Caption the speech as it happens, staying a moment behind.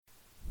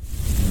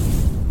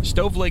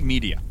Stoveleg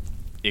Media,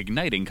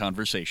 igniting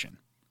conversation.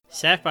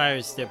 Sapphire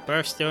is the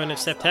birthstone of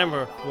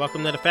September.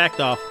 Welcome to the Fact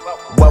Off.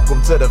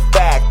 Welcome to the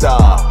Fact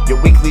Off, your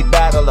weekly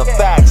battle of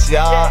facts,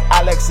 y'all.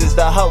 Alex is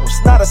the host,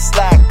 not a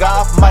slack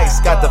off.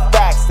 Mike's got the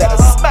facts that'll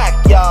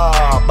smack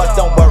y'all. But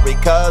don't worry,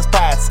 cuz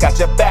Pat's got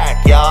your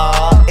back,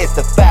 y'all. It's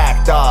the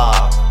Fact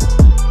Off.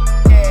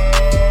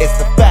 It's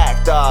the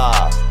Fact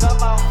Off.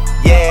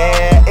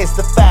 Yeah, it's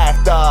the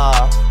Fact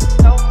Off.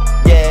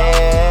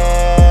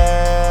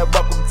 Yeah,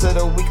 welcome to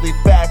the weekly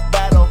fact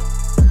battle.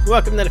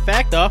 Welcome to the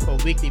Fact Off, a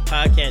weekly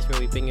podcast where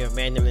we bring you a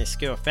random and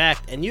obscure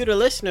fact, and you, the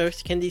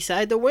listeners, can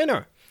decide the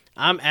winner.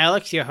 I'm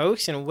Alex, your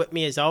host, and with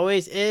me, as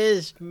always,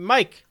 is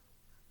Mike.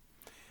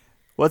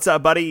 What's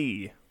up,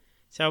 buddy?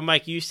 So,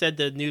 Mike, you said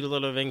the new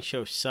Lord of the Rings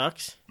show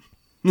sucks.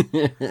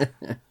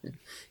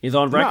 He's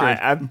on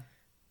record. No,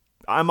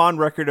 I'm on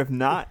record of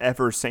not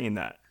ever saying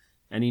that.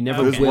 And he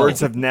never Those will. words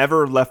have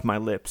never left my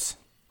lips.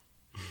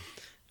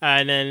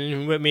 And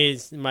then with me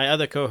is my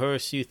other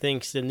co-host who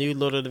thinks the new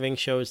Lord of the Rings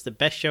show is the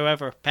best show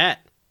ever, Pat.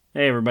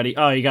 Hey, everybody.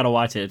 Oh, you got to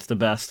watch it. It's the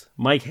best.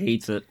 Mike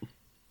hates it.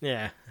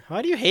 Yeah.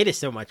 Why do you hate it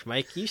so much,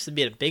 Mike? You used to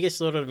be the biggest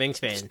Lord of the Rings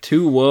fan. It's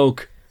too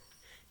woke.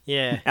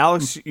 Yeah.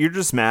 Alex, you're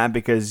just mad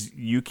because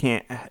you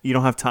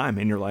don't have time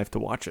in your life to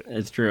watch it.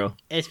 It's true.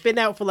 It's been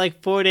out for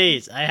like 4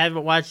 days. I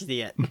haven't watched it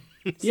yet.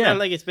 It's Yeah. not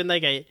like it's been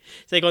like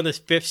it's like on this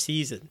 5th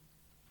season.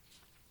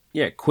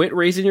 Yeah, quit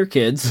raising your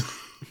kids.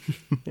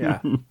 Yeah.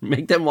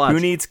 Make them watch. Who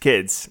needs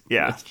kids?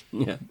 Yeah.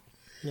 Yeah.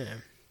 Yeah.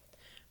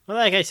 Well,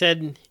 like I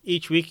said,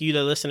 each week you,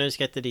 the listeners,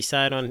 get to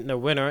decide on the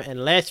winner.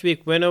 And last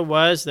week's winner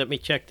was, let me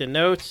check the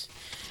notes.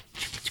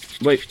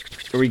 Wait,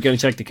 are we going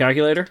to check the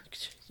calculator?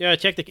 Yeah,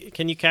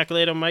 can you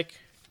calculate them, Mike?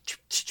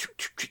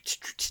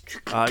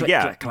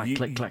 Yeah.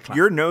 Click.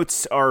 Your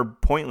notes are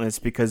pointless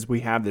because we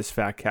have this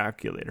fact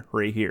calculator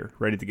right here,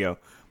 ready to go.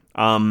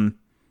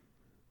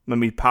 Let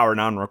me power it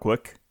on real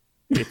quick.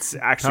 It's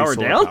actually Power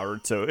solar down?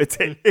 powered, so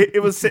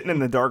it was sitting in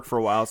the dark for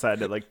a while, so I had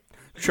to like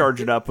charge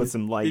it up with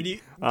some light.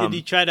 Did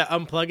you try to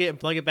unplug it and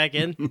plug it back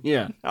in?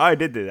 Yeah. I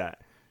did do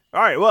that.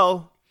 All right,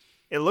 well,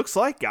 it looks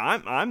like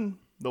I'm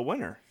the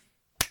winner.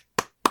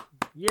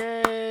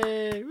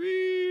 Yay!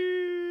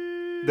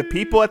 Woo! The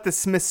people at the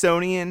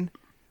Smithsonian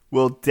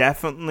will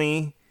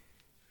definitely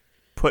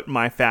put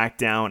my fact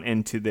down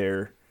into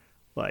their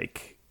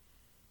like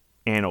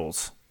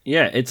annals.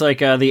 Yeah, it's like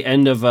the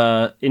end of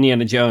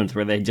Indiana Jones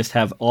where they just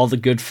have all the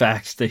good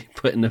facts they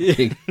put in the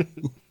big...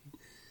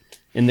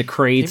 in the They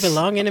crates.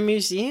 belong in a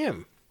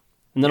museum.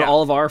 And then Yeah.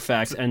 all of our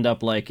facts end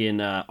up like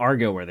in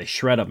Argo where they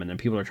shred them and then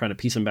people are trying to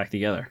piece them back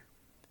together.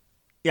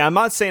 Yeah, I'm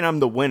not saying I'm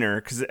the winner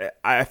because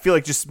I feel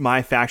like just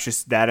my fact's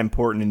just that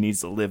important and needs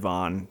to live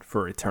on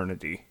for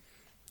eternity.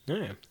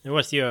 Yeah. And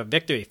what's your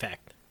victory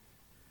fact?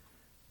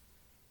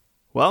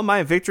 Well,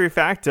 my victory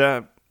fact,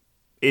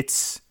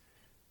 it's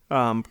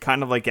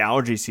kind of like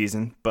allergy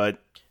season,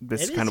 but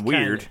this It is is kind of kinda.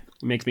 weird. It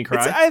makes me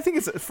cry. I think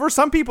it's for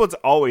some people it's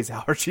always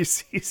allergy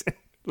season.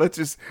 Let's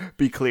just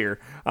be clear.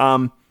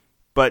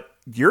 But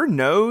your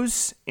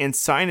nose and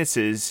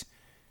sinuses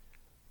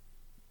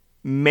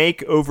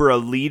make over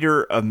 1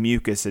 liter of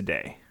mucus a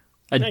day.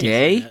 A I can see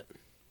day? that.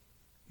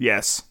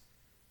 Yes.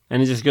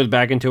 And it just goes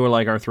back into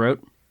like our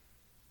throat?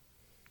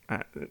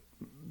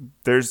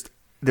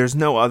 There's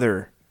no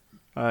other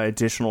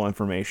additional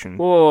information.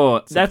 Whoa,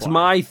 that's Supply.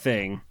 my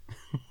thing.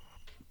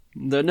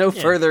 The no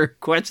further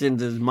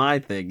questions is my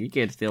thing. You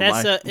can't steal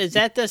my... Is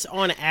that just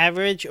on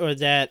average or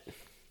that?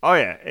 Oh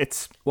yeah,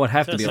 it's What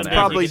have to So be on some average.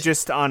 probably just-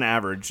 just on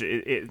average.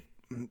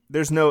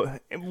 There's no.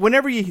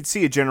 Whenever you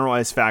see a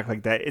generalized fact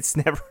like that, it's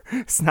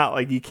not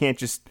like you can't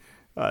just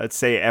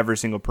say every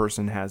single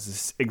person has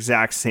this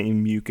exact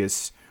same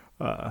mucus.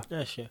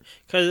 That's true.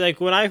 Because like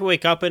when I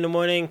wake up in the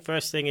morning,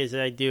 first thing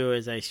I do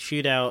is I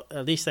shoot out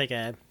at least like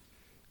a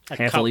Half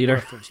a cup liter?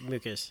 worth of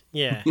mucus.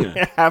 Yeah.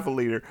 Half a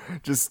liter,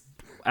 just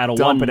Out of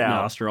dump one it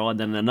out. nostril and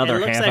then And another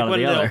it looks half like out of one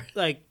the of other.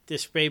 like the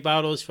spray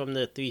bottles from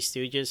the Three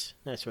Stooges.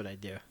 That's what I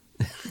do.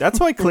 That's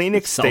why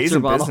Kleenex stays Seltzer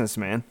in bottle? business,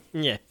 man.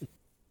 Yeah.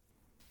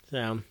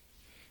 So,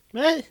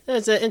 well,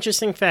 that's an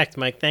interesting fact,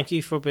 Mike. Thank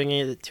you for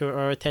bringing it to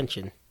our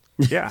attention.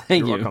 Yeah, Thank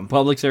you're you. welcome.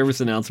 Public service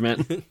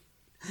announcement.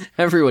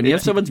 Everyone, you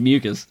have so much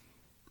mucus.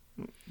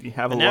 You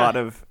have a now- lot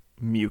of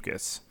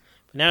mucus.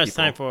 But now it's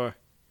People. time for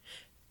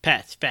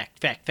Pat's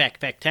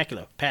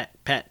Factacular. Pat,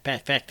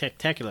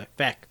 Factacular.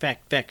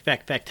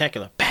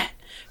 Factacular. Pat,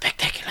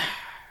 Factacular.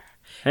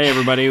 Hey,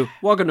 everybody.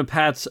 Welcome to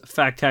Pat's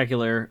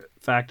Factacular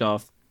Fact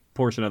Off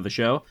portion of the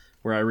show,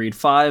 where I read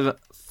 5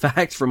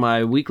 facts from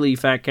my weekly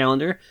fact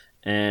calendar,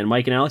 and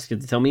Mike and Alex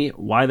get to tell me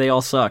why they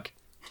all suck.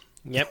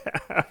 Yep.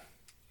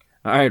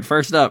 All right,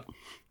 first up.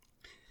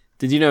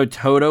 Did you know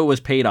Toto was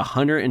paid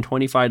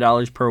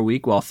 $125 per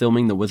week while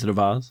filming The Wizard of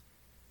Oz?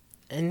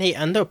 And they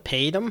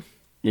underpaid him?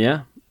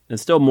 Yeah.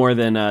 It's still more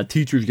than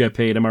teachers get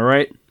paid, am I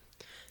right?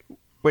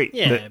 Wait,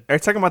 Yeah. are you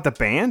talking about the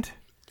band?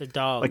 The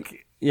dog.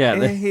 Like,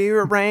 Yeah. here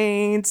it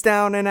rains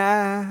down in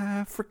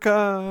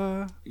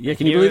Africa. Yeah,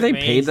 can you believe they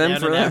paid them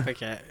for that?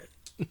 Africa.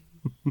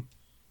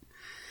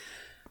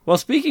 Well,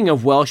 speaking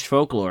of Welsh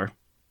folklore,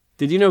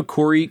 Did you know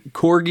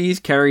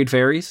corgis carried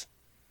fairies?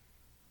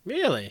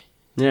 Really?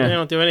 Yeah. They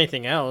don't do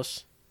anything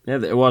else. Yeah,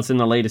 well, it's in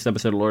the latest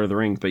episode of Lord of the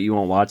Rings, but you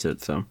won't watch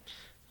it, so.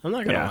 I'm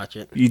not going to watch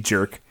it. You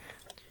jerk.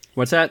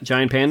 What's that?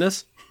 Giant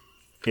pandas?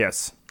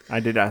 Yes, I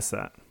did ask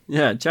that.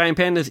 Yeah, giant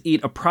pandas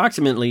eat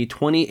approximately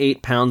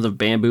 28 pounds of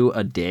bamboo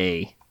a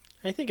day.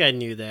 I think I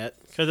knew that,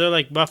 because they're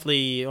like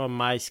roughly on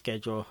my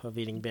schedule of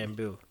eating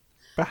bamboo.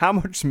 But how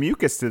much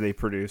mucus do they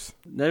produce?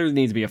 There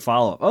needs to be a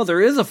follow-up. Oh,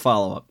 there is a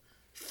follow-up.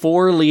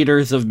 4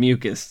 liters of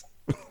mucus.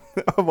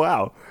 Oh,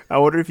 wow. I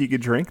wonder if you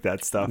could drink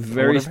that stuff.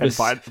 Very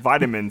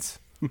vitamins.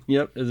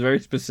 Yep, it's a very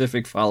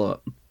specific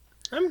follow-up.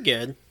 I'm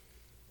good.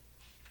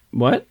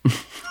 What?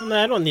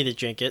 No, I don't need to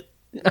drink it.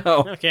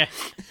 Oh. Okay.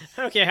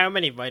 I don't care how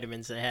many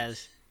vitamins it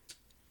has.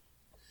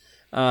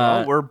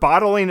 Well, we're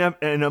bottling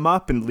them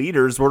up in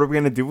liters. What are we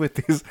going to do with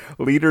these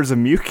liters of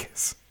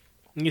mucus?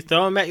 You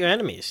throw them at your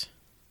enemies.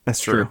 That's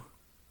true.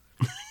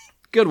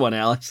 Good one,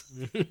 Alex.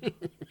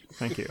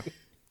 Thank you.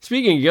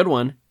 Speaking of good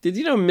one, did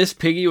you know Miss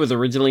Piggy was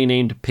originally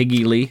named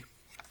Piggy Lee?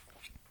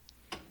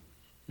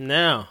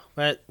 No,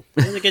 but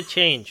it was a good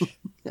change.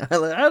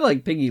 I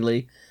like Piggy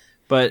Lee,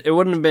 but it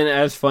wouldn't have been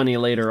as funny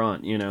later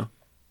on, you know?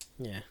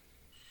 Yeah.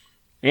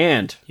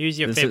 And Who's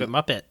your favorite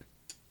Muppet?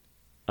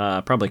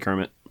 probably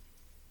Kermit,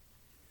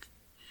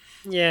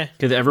 Yeah.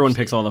 because everyone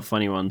picks all the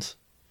funny ones.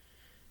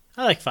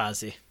 I like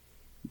Fozzie.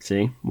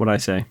 See? What'd I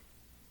say?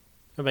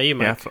 What about you,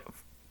 Mike? Yeah,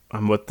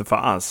 I'm with the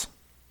Foz.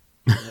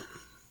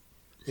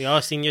 We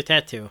all seen your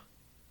tattoo.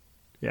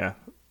 Yeah,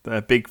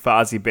 the big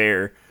Fozzie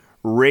bear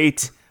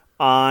right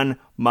on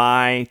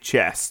my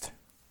chest.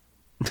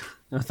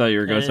 I thought you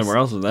were going That is- somewhere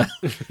else with that.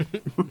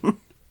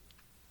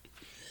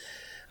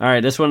 All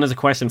right, this one is a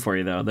question for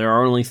you, though. There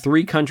are only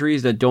 3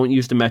 countries that don't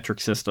use the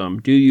metric system.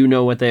 Do you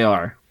know what they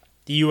are?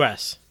 The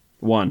U.S.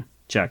 1.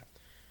 Check.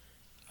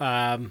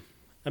 America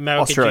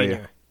Australia.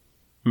 Junior.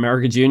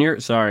 America Junior?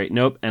 Sorry.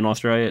 Nope. And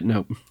Australia?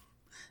 Nope.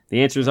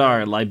 The answers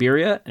are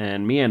Liberia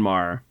and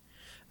Myanmar.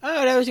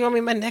 Oh, that was going to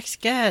be my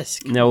next guess.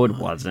 No, it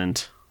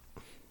wasn't.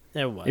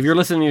 It was. If you're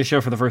listening to the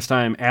show for the first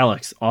time,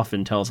 Alex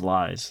often tells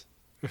lies.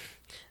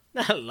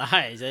 Not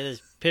lies. I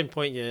just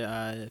pinpoint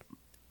your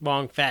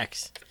wrong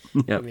facts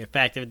Yep. from your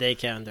fact of the day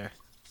calendar.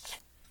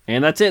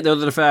 And that's it.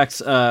 Those are the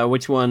facts.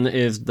 Which one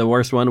is the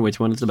worst one? Which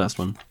one is the best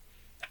one?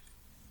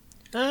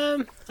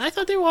 I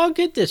thought they were all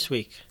good this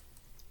week.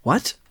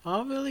 What?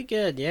 All really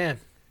good, yeah.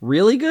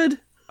 Really good?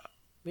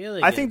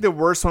 Really I good. think the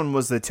worst one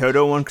was the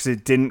Toto one because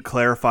it didn't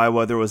clarify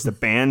whether it was the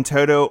band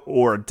Toto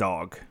or a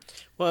dog.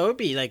 Well, it would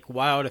be like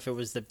wild if it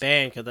was the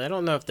band, because I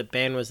don't know if the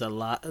band was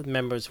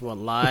members were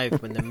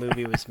alive when the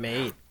movie was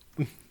made.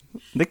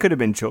 They could have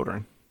been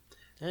children.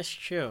 That's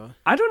true.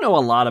 I don't know a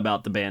lot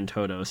about the band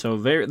Toto, so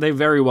they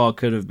very well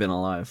could have been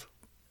alive.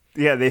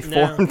 Yeah, they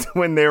No. formed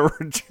when they were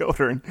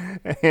children,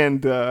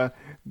 and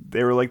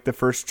they were like the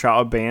first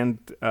child band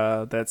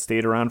that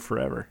stayed around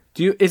forever.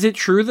 Is it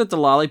true that the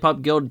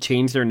Lollipop Guild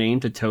changed their name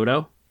to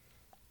Toto?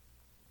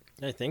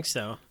 I think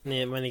so.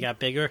 And when they got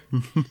bigger.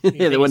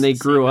 Yeah, when they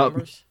grew up.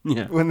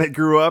 Yeah. When they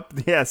grew up,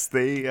 yes,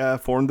 they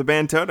formed the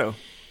band Toto.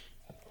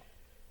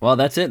 Well,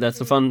 that's it. That's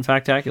the fun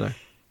factacular.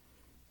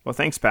 Well,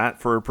 thanks,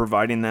 Pat, for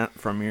providing that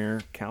from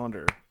your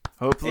calendar.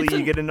 Hopefully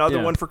you get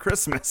another one for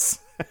Christmas.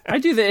 I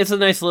do that. It's a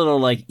nice little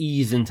like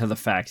ease into the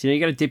facts. You know, you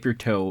got to dip your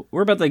toe.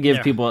 We're about to give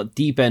Yeah. people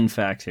deep end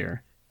facts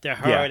here. The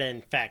hard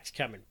end facts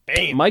coming.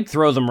 Bam! Mike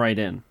throws them right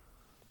in.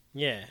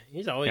 Yeah,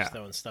 he's always Yeah.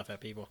 throwing stuff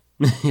at people.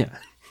 Yeah.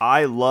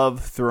 I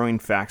love throwing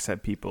facts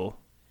at people,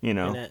 you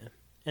know.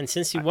 And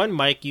since you won,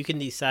 Mike, you can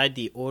decide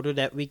the order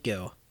that we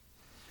go.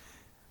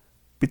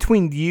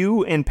 Between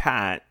you and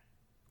Pat,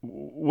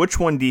 which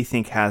one do you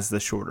think has the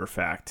shorter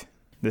fact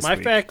this My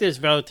week? fact is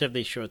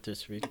relatively short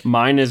this week.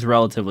 Mine is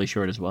relatively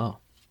short as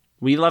well.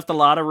 We left a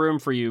lot of room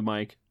for you,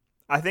 Mike.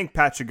 I think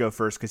Pat should go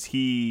first because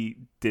he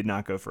did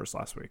not go first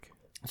last week.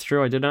 It's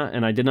true. I did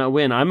not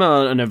win. I'm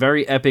on a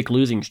very epic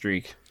losing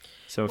streak.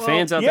 So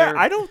fans out there.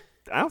 I don't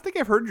think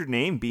I've heard your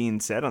name being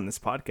said on this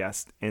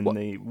podcast in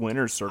the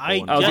winner's circle. I I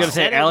was going to Just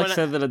say, said it Alex when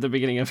said that at the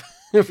beginning of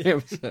the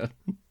episode.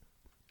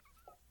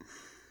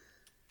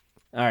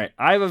 All right.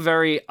 I have a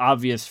very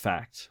obvious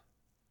fact.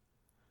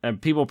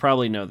 And people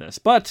probably know this,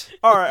 but...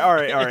 all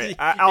right.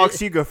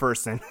 Alex, you go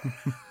first then.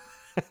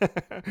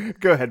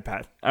 Go ahead,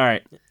 Pat. All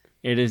right.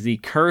 It is the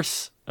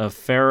curse of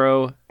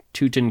Pharaoh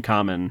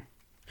Tutankhamun.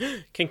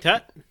 King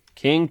Tut?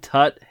 King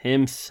Tut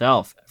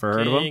himself. Ever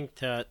heard of him? King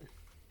Tut.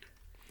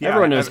 Yeah,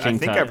 Everyone knows I King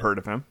think Tut. I've heard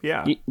of him.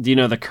 Yeah. Do you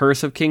know the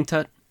curse of King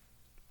Tut?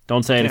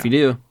 Don't say it if you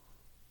do.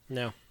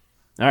 No.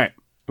 All right.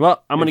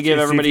 Well, I'm going to give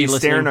everybody if you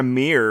stare in a listening...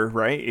 mirror,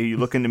 right? You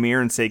look in the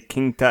mirror and say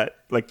King Tut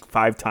like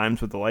 5 times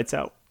with the lights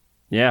out.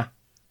 Yeah.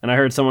 And I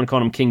heard someone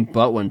call him King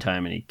Butt one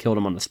time, and he killed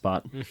him on the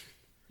spot.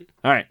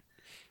 All right.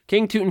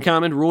 King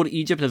Tutankhamun ruled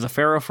Egypt as a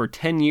pharaoh for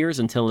 10 years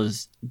until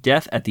his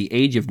death at the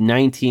age of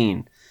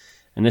 19.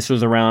 And this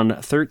was around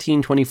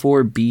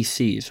 1324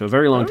 BC, so a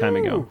very long time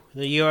ago.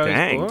 The year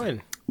I was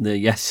born.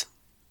 Yes.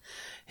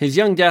 His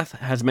young death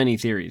has many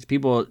theories.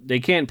 People, they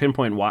can't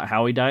pinpoint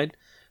how he died,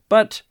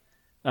 but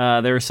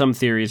There are some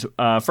theories.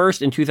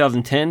 First, in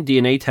 2010,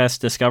 DNA tests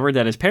discovered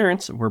that his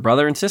parents were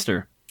brother and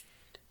sister.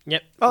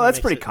 Yep. Oh, that's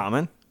Makes pretty it-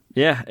 common.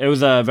 Yeah, it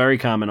was very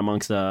common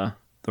amongst the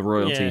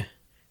royalty. Yeah.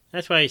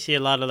 That's why you see a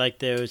lot of like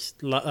those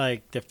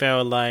like the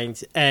pharaoh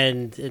lines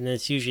end, and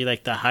it's usually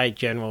like the high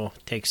general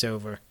takes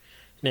over,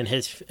 and then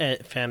his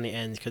family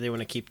ends because they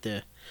want to keep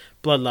the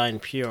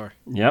bloodline pure.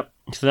 Yep.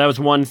 So that was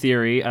one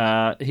theory.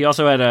 He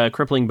also had a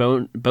crippling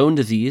bone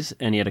disease,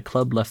 and he had a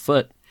clubbed left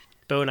foot.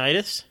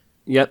 Bonitis.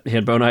 Yep, he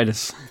had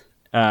bonitis.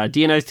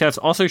 DNA tests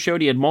also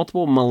showed he had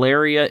multiple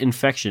malaria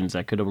infections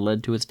that could have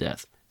led to his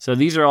death. So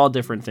these are all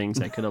different things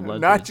that could have led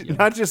to his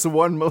Not just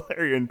one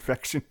malaria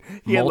infection.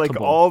 He had like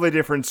Multiple. all the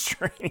different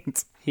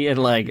strains. He had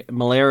like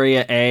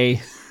malaria A,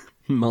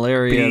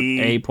 malaria B,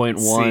 A.1.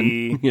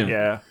 C,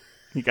 yeah,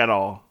 he got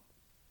all.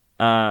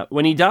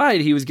 When he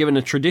died, he was given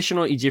a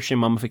traditional Egyptian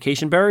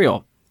mummification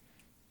burial.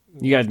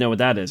 You guys know what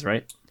that is,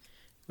 right?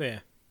 Yeah.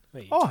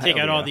 Wait, Oh, take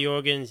hell out all yeah. the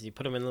organs, you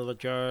put them in little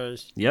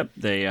jars. Yep.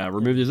 They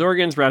removed his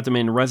organs, wrapped them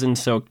in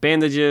resin-soaked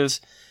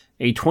bandages.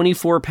 A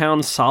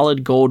 24-pound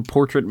solid gold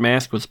portrait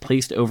mask was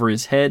placed over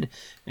his head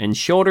and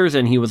shoulders,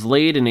 and he was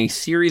laid in a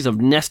series of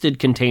nested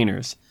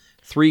containers.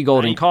 3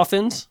 golden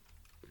coffins.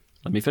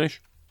 Let me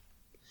finish.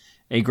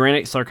 A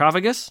granite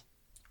sarcophagus.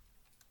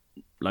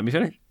 Let me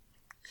finish.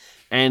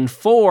 And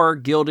 4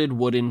 gilded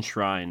wooden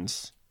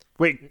shrines.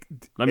 Wait,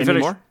 Let me any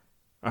finish. more?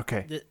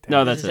 Okay.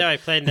 No, This that's is how it. I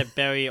plan to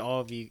bury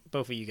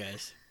both of you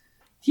guys.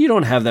 You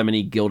don't have that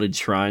many gilded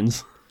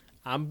shrines.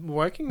 I'm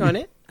working on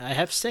it. I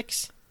have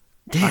 6.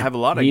 I have a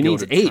lot of he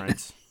needs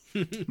gilded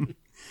 8. shrines.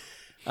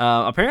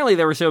 Apparently,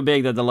 they were so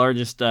big that the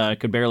largest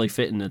could barely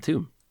fit in the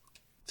tomb.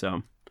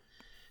 So,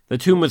 the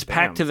tomb was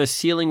packed to the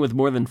ceiling with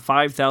more than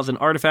 5,000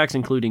 artifacts,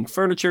 including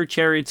furniture,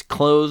 chariots,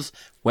 clothes,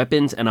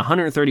 weapons, and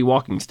 130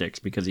 walking sticks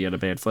because he had a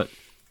bad foot.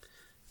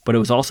 But it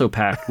was also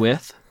packed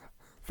with...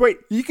 Wait,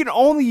 you can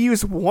only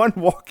use one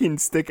walking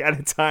stick at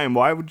a time.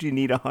 Why would you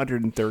need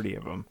 130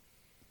 of them?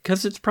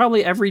 Because it's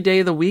probably every day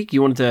of the week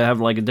you want to have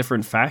like a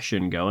different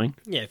fashion going.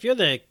 Yeah, if you're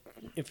the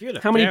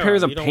How many pharaoh,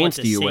 pairs of you don't want pants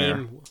the do you wear?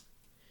 same-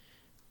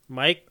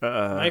 Mike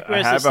I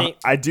wears the have same.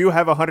 I do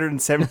have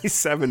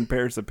 177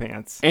 pairs of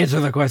pants.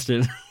 Answer the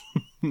question.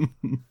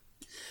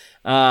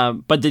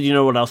 But did you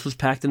know what else was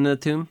packed in the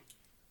tomb?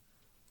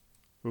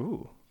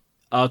 Ooh,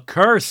 A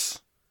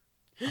curse.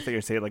 I think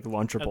I'd say like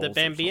Lunchables. Of the or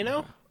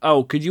Bambino?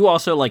 Oh, could you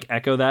also like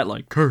echo that?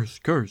 Like curse,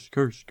 curse,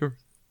 curse,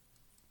 curse.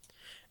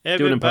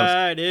 it in post.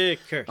 Everybody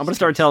curse. I'm gonna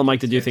start telling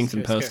Mike to do curse, things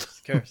in curse,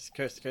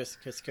 post.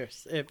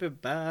 Curse.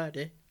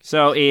 Everybody.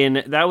 So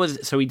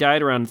he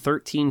died around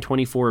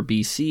 1324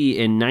 BC.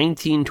 In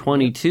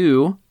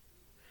 1922,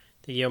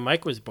 The year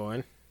Mike was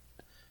born.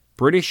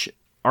 British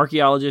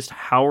archaeologist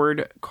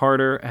Howard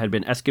Carter had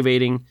been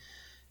excavating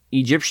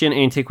Egyptian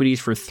antiquities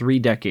for 3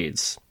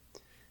 decades.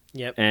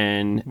 Yep.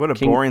 And What a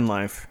boring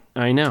life.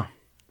 I know.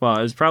 Well,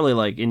 it was probably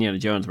like Indiana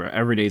Jones, where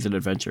every day's an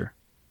adventure.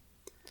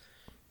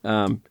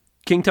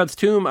 King Tut's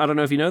tomb, I don't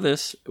know if you know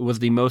this, was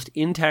the most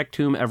intact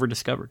tomb ever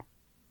discovered.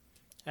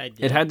 I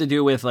did. It had to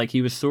do with, like,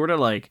 he was sort of,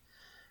 like,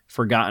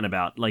 forgotten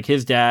about. Like,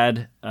 his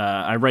dad,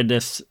 I read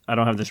this, I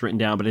don't have this written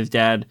down, but his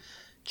dad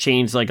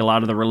changed, like, a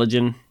lot of the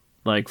religion,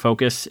 like,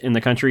 focus in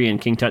the country, and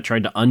King Tut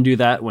tried to undo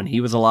that when he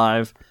was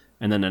alive,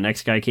 and then the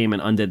next guy came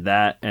and undid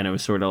that, and it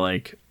was sort of,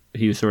 like,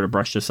 he was sort of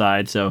brushed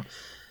aside, so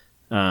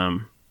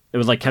it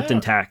was, like, kept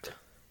intact.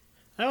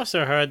 I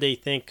also heard they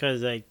think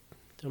because like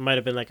there might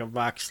have been like a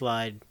rock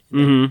slide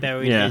that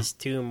buried yeah. his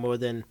tomb more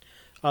than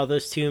all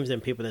those tombs,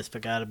 and people just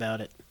forgot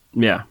about it.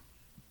 Yeah.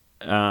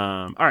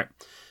 All right.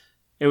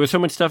 It was so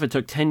much stuff, it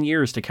took 10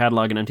 years to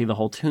catalog and empty the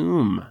whole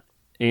tomb.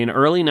 In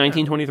early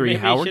 1923, Maybe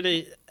Howard...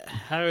 he should have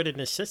hired an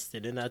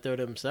assistant and not do it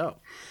himself.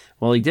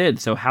 Well, he did.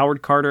 So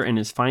Howard Carter and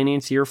his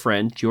financier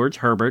friend, George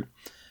Herbert,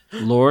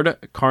 Lord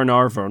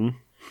Carnarvon...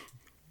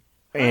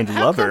 And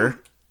lover.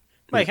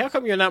 Mike, how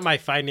come you're not my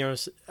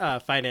finance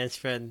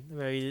friend?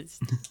 Where you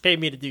pay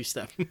me to do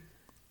stuff.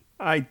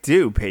 I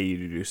do pay you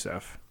to do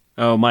stuff.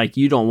 Oh, Mike,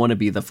 you don't want to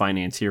be the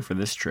financier for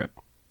this trip.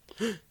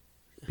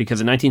 Because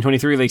in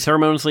 1923, they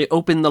ceremoniously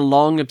opened the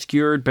long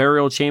obscured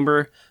burial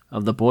chamber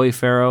of the boy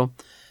pharaoh.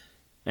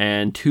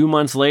 And 2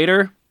 months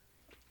later,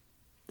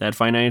 that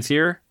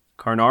financier,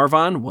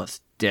 Carnarvon,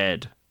 was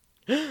dead.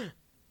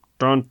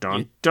 Dun,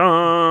 dun,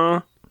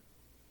 dun.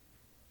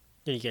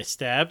 Did you get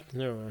stabbed?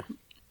 No.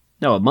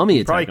 No, a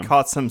mummy Probably attacked him.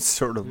 caught some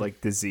sort of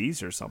like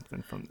disease or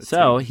something from the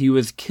So tomb. he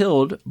was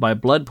killed by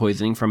blood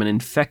poisoning from an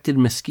infected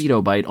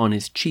mosquito bite on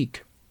his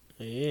cheek.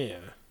 Yeah.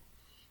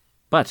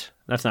 But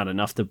that's not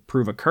enough to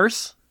prove a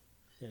curse.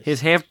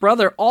 His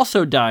half-brother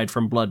also died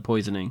from blood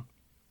poisoning.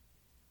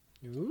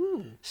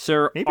 Ooh.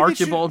 Sir Maybe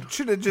Archibald...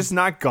 should have just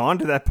not gone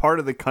to that part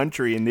of the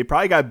country, and they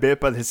probably got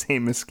bit by the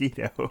same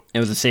mosquito. It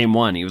was the same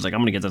one. He was like, I'm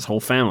going to get this whole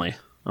family.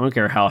 I don't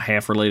care how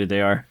half-related they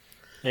are.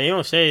 And you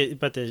don't say it,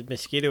 but the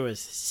mosquito was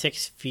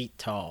 6 feet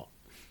tall.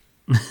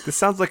 This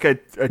sounds like a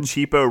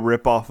cheapo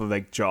ripoff of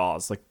like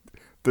Jaws, like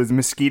the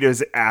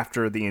mosquitoes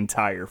after the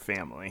entire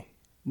family.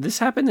 This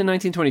happened in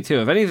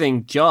 1922. If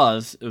anything,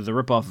 Jaws was a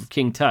ripoff of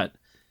King Tut.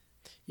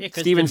 Yeah,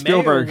 because Steven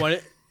Spielberg.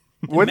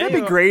 Wouldn't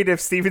it be great if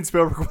Steven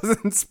Spielberg was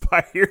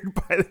inspired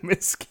by the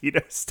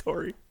mosquito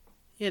story?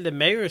 Yeah, the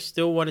mayor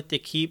still wanted to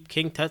keep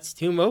King Tut's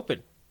tomb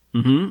open.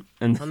 Mm-hmm.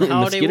 And On the the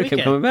holiday mosquito kept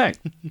weekend. coming back.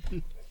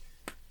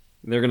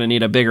 They're going to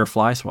need a bigger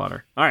fly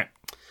swatter. All right.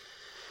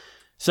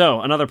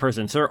 So, another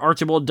person. Sir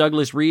Archibald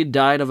Douglas Reed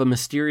died of a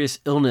mysterious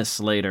illness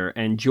later,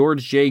 and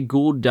George J.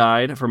 Gould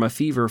died from a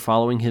fever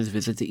following his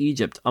visit to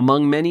Egypt.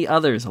 Among many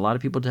others, a lot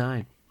of people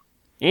died.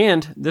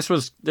 And this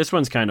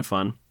one's kind of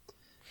fun.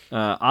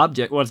 Well,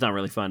 it's not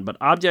really fun, but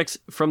objects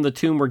from the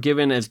tomb were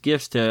given as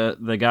gifts to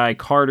the guy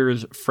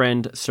Carter's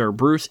friend, Sir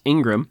Bruce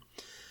Ingram,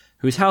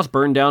 whose house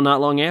burned down not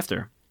long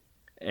after.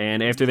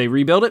 And after they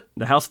rebuilt it,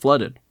 the house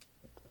flooded.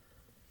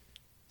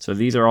 So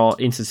these are all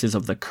instances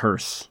of the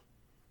curse.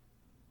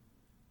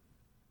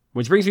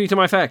 Which brings me to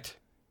my fact.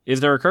 Is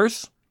there a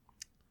curse?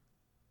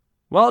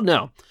 Well,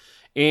 no.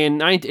 In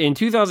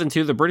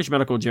 2002, the British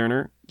Medical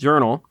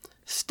Journal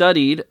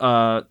studied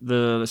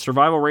the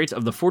survival rates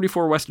of the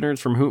 44 Westerners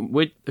from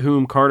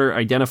whom Carter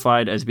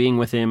identified as being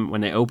with him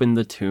when they opened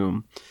the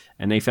tomb.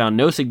 And they found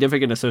no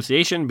significant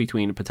association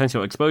between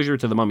potential exposure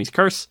to the mummy's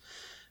curse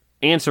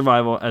and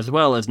survival, as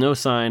well as no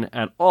sign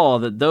at all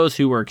that those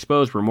who were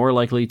exposed were more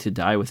likely to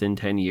die within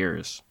 10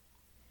 years.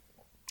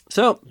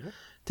 So,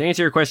 to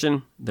answer your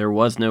question, there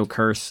was no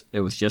curse. It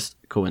was just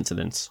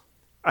coincidence.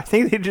 I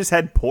think they just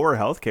had poor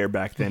healthcare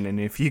back then, and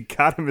if you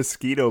got a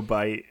mosquito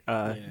bite...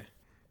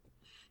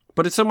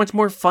 But it's so much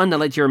more fun to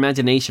let your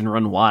imagination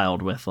run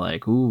wild with,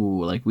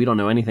 we don't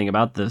know anything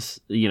about this,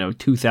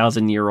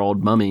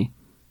 2,000-year-old mummy.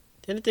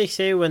 Didn't they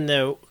say when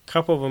a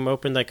couple of them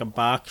opened like a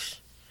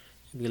box,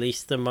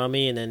 released the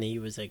mummy, and then he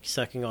was like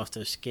sucking off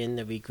their skin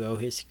to regrow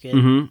his skin?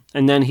 Mm-hmm.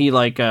 And then he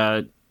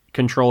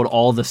controlled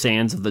all the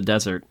sands of the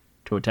desert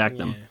to attack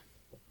them. Yeah.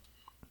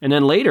 And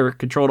then later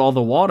controlled all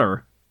the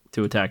water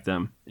to attack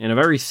them in a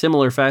very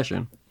similar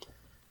fashion.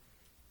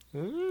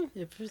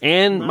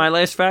 And my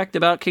last fact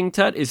about King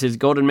Tut is his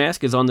golden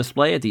mask is on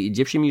display at the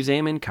Egyptian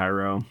Museum in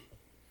Cairo.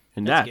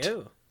 And that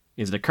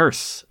is the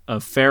curse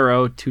of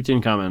Pharaoh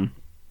Tutankhamun.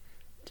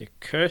 The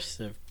curse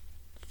of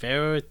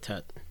Pharaoh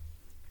Tut.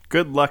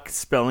 Good luck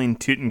spelling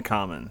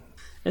Tutankhamun.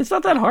 It's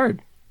not that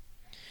hard.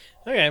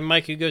 Okay,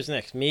 Mike, who goes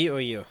next, me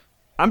or you?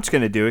 I'm just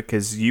going to do it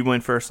because you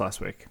went first last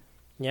week.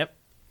 Yep.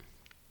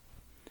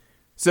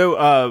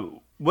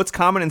 So, what's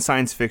common in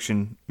science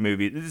fiction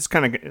movies? This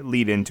kind of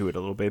lead into it a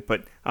little bit,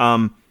 but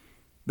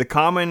the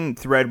common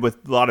thread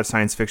with a lot of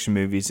science fiction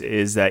movies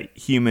is that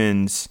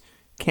humans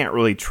can't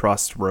really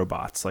trust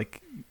robots.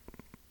 Like,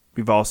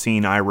 we've all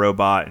seen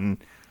iRobot,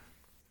 and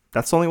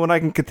that's the only one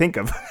I could think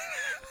of.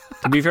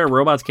 To be fair,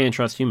 robots can't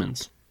trust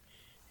humans.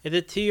 Is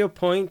it to your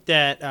point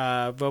that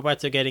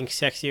robots are getting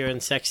sexier and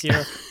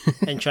sexier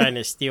and trying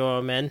to steal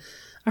our men?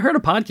 I heard a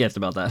podcast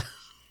about that.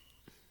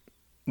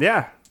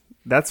 Yeah.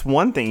 That's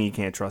one thing you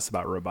can't trust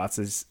about robots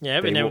is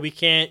but then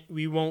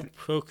we won't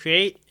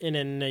procreate, and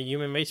then the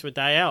human race will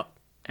die out.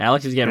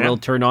 Alex is getting real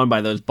turned on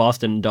by those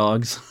Boston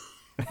dogs.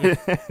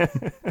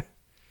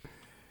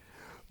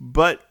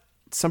 But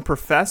some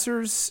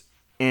professors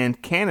in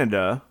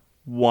Canada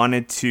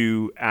wanted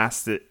to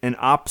ask an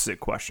opposite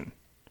question.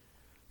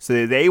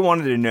 So they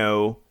wanted to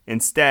know,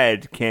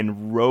 instead,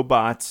 can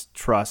robots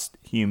trust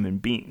human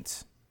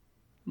beings?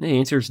 The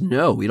answer is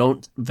no. We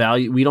don't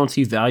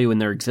see value in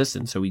their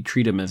existence, so we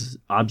treat them as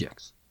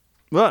objects.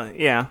 Well,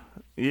 yeah,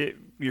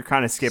 you're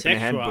kind of skipping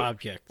ahead. Sexual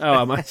object.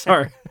 Oh, am I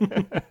sorry?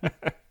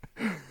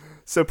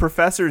 So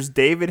professors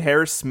David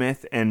Harris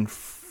Smith and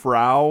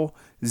Frau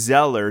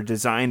Zeller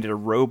designed a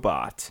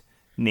robot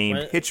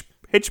named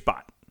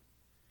Hitchbot.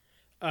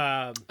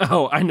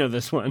 Oh, I know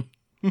this one.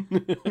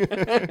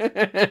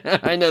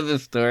 I know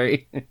this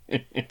story.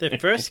 The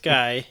first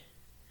guy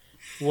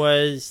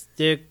was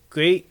the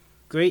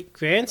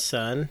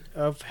great-grandson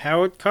of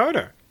Howard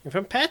Carter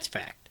from Pat's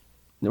Fact.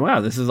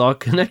 Wow, this is all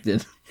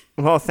connected.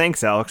 Well,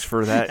 thanks, Alex,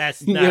 for that.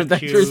 That's not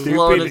true.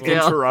 Stupid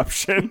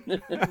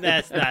interruption.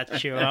 That's not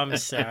true. I'm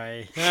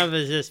sorry. I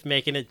was just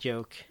making a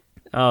joke.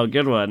 Oh,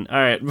 good one. All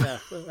right.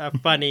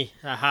 Funny.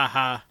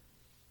 Ha-ha.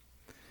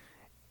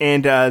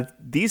 And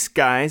these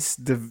guys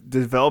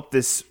developed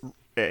this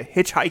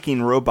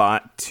hitchhiking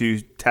robot to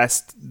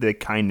test the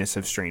kindness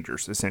of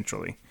strangers,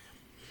 essentially.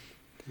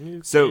 I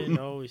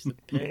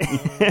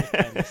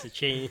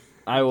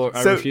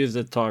refuse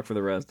to talk for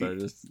the rest.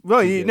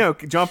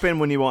 Jump in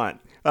when you want.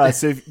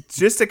 So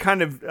just to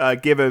kind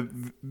of give a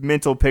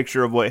mental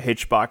picture of what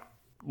Hitchbot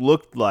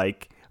looked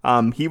like,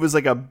 he was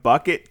like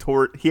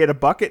he had a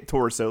bucket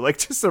torso, like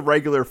just a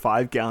regular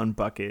 5-gallon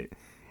bucket,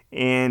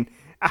 and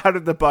out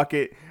of the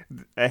bucket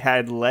it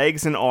had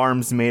legs and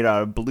arms made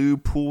out of blue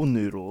pool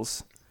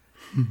noodles,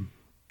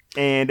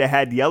 and it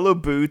had yellow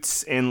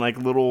boots and like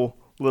little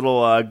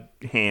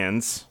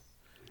hands,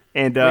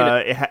 and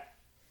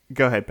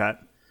go ahead, Pat.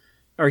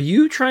 Are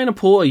you trying to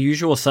pull a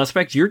usual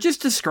suspect? You're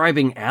just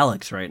describing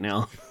Alex right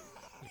now.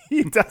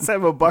 He does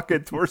have a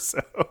bucket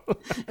torso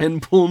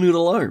and pool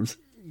noodle arms.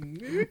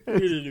 He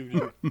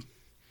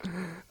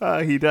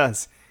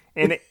does,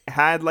 and it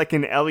had like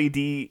an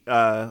LED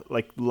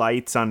like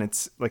lights on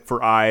its like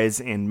for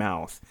eyes and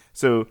mouth.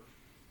 So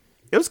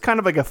it was kind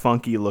of like a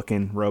funky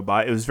looking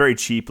robot. It was very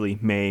cheaply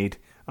made.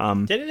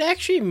 Did it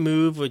actually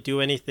move or do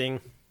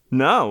anything?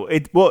 No,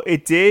 it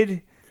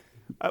did.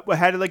 It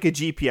had like a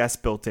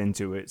GPS built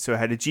into it. So it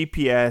had a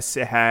GPS.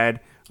 It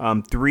had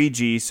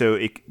 3G, so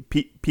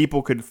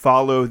people could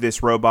follow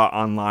this robot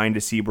online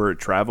to see where it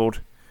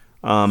traveled.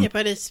 Yeah,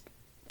 but it's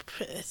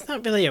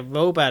not really a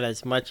robot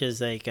as much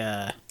as like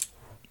Is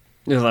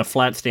it a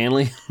flat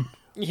Stanley?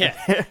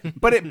 Yeah.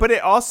 but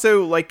it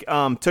also like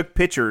took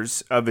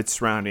pictures of its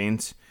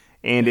surroundings,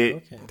 and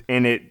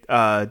it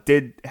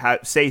did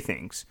say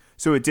things.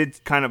 So it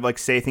did kind of like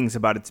say things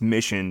about its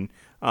mission,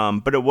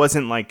 but it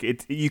wasn't like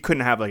it. You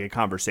couldn't have like a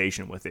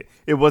conversation with it.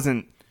 It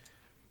wasn't.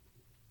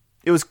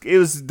 It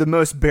was the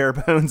most bare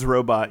bones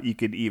robot you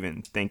could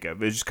even think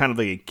of. It was just kind of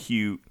like a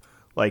cute,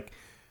 like,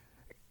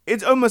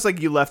 it's almost like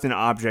you left an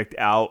object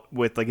out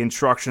with like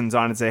instructions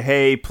on it, say,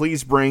 hey,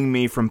 please bring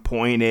me from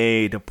point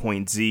A to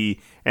point Z,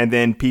 and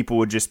then people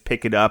would just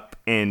pick it up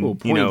and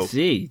point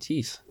Z,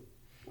 jeez.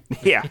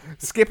 Yeah,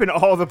 skipping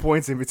all the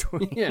points in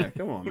between. Yeah,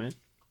 come on, man.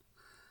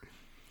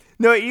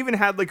 No, it even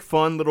had like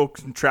fun little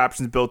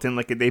contraptions built in.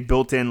 Like they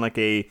built in like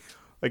a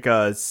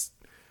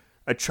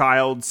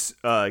child's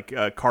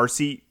car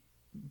seat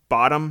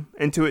bottom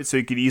into it, so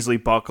you could easily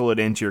buckle it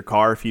into your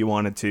car if you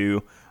wanted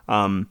to.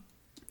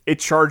 It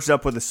charged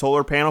up with a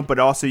solar panel, but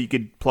also you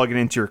could plug it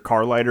into your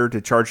car lighter to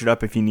charge it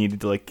up if you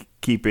needed to like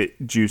keep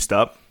it juiced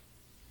up.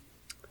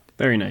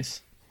 Very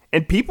nice.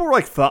 And people were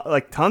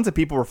like tons of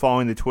people were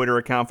following the Twitter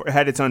account. It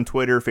had its own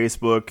Twitter,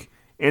 Facebook,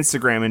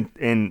 Instagram,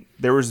 and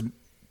there was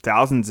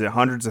thousands and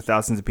hundreds of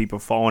thousands of people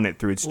following it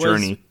through its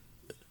journey.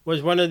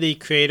 Was one of the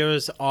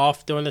creators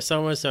off during the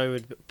summer so he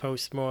would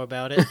post more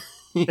about it?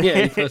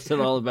 Yeah, he posted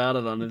all about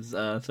it on his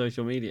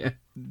social media.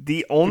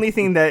 The only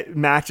thing that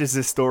matches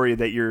the story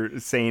that you're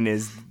saying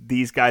is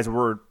these guys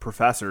were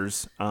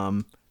professors.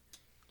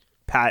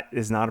 Pat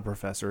is not a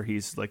professor.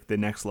 He's like the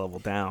next level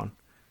down.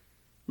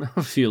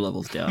 A few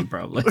levels down,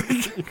 probably.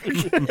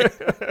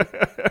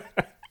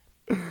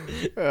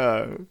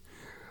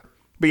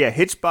 But yeah,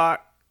 Hitchbot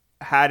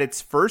had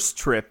its first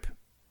trip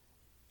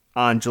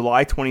on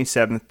July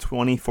 27th,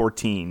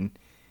 2014,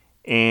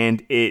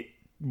 and it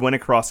went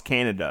across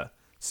Canada.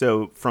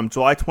 So from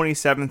July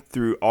 27th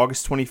through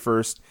August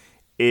 21st,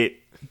 it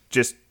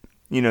just,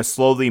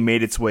 slowly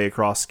made its way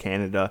across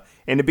Canada,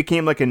 and it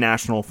became like a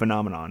national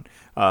phenomenon.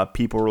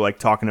 People were like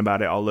talking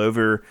about it all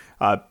over.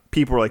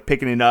 People were like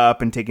picking it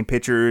up and taking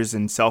pictures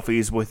and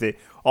selfies with it,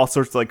 all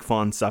sorts of like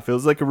fun stuff. It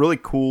was like a really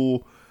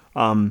cool,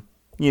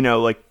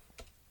 like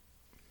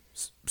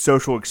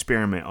social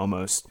experiment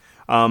almost.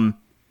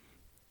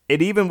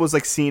 It even was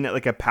like seen at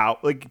like a how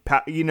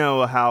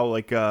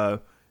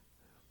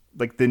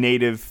like the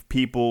native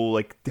people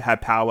like have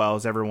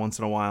powwows every once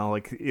in a while.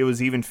 Like it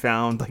was even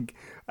found like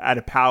at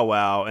a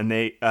powwow, and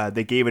they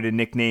gave it a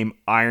nickname,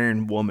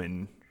 Iron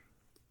Woman.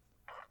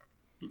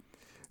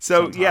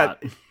 So sounds yeah,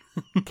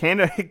 hot.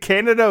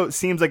 Canada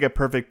seems like a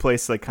perfect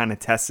place to like kind of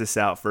test this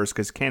out first,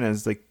 because Canada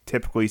is like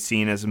typically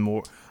seen as a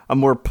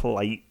more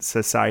polite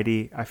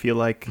society, I feel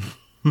like.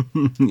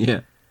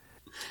 Yeah,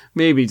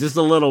 maybe just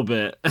a little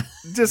bit.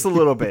 Just a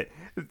little bit.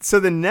 So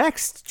the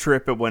next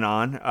trip it went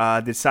on,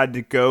 they decided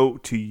to go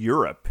to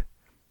Europe.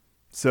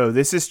 So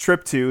this is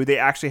trip 2. They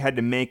actually had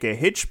to make a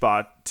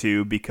Hitchbot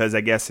 2 because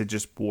I guess it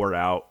just wore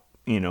out,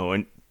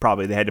 and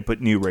probably they had to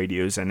put new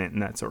radios in it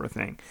and that sort of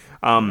thing.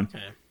 Okay.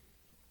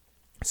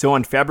 So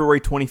on February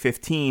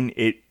 2015,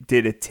 it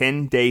did a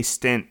 10-day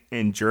stint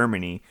in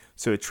Germany.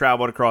 So it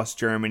traveled across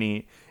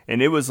Germany,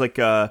 and it was like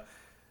the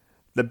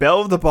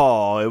belle of the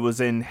ball. It was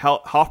in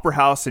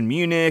Hofbrauhaus in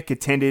Munich,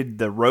 attended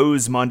the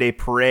Rose Monday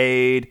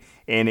parade,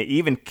 and it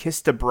even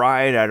kissed a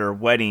bride at her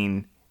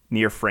wedding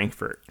near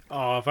Frankfurt.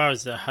 Oh, if I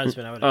was the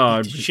husband, I would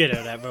have beat the shit out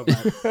of that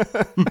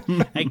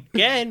robot.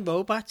 Again,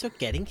 robots are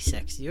getting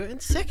sexier and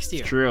sexier.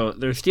 It's true.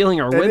 They're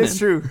stealing our women. That is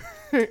true.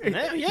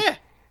 Yeah.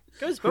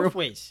 Goes both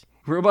ways.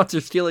 Robots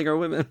are stealing our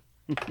women.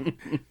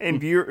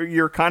 And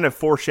you're kind of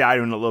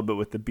foreshadowing a little bit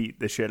with the beat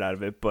the shit out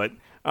of it. But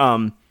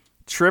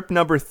trip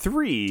number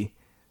 3,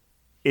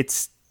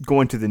 it's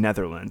going to the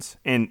Netherlands.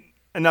 And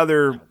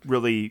another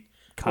really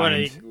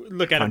kind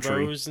look at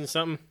country. A rose and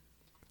something?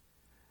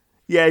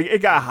 Yeah,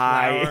 it got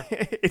high.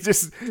 It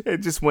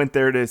just went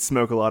there to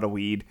smoke a lot of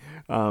weed.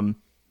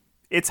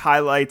 Its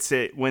highlights,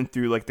 it went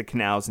through like the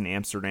canals in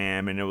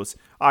Amsterdam, and it was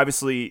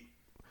obviously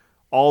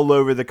all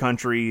over the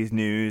country's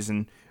news.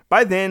 And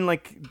by then,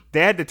 like,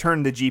 they had to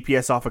turn the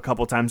GPS off a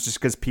couple times just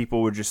because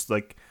people would just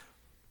like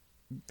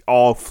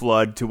all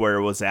flood to where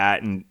it was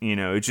at, and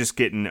it's just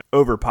getting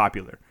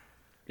overpopular.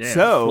 Yeah,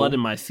 so flooding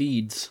my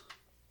feeds.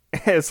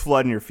 It's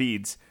flooding your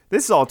feeds.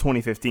 This is all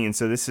 2015,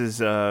 so this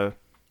is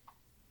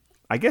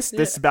I guess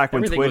this is back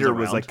when Twitter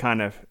was like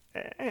kind of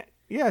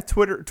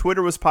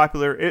Twitter was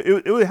popular.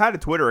 It had a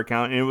Twitter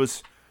account, and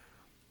it's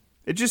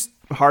just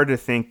hard to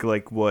think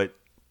like what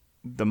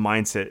the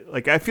mindset.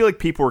 Like I feel like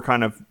people were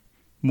kind of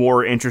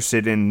more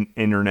interested in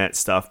internet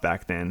stuff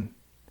back then.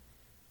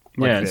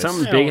 Like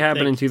something big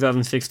happened in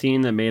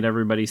 2016 that made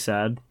everybody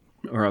sad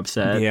or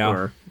upset. Yeah,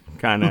 or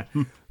kind of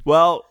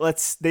Well,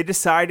 they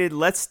decided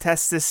let's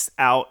test this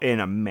out in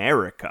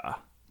America.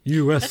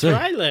 That's where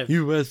I live.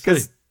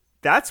 Because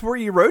that's where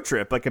you road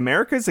trip. Like,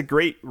 America is a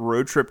great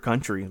road trip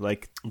country.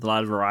 Like, a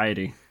lot of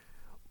variety.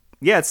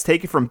 Yeah, it's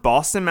taken from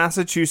Boston,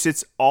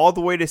 Massachusetts, all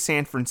the way to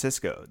San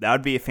Francisco. That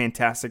would be a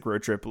fantastic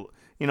road trip.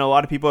 You know, a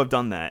lot of people have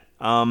done that.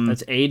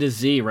 That's A to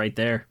Z right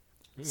there.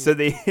 So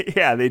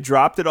they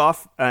dropped it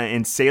off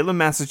in Salem,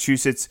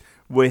 Massachusetts,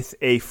 with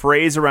a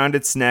phrase around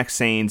its neck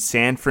saying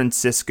 "San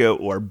Francisco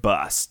or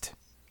bust."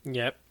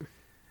 Yep.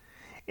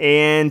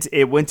 And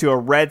it went to a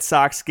Red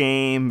Sox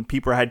game.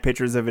 People had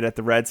pictures of it at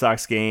the Red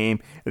Sox game.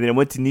 And then it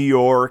went to New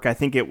York. I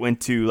think it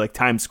went to like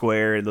Times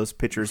Square. And those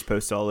pictures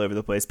posted all over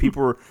the place.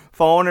 People were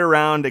following it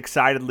around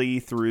excitedly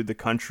through the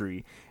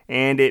country.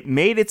 And it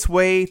made its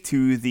way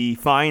to the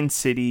fine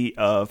city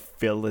of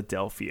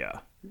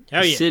Philadelphia.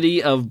 Oh, yeah.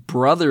 City of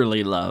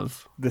brotherly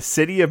love. The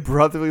city of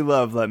brotherly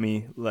love, let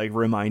me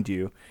remind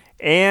you.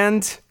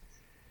 And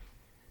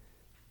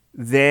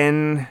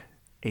then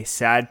a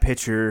sad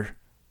picture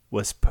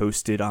was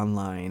posted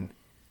online.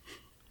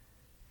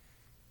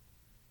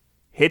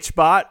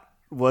 Hitchbot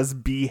was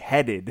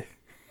beheaded.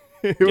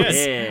 It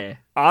was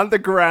on the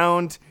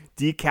ground,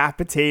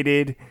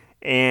 decapitated,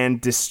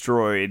 and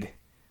destroyed.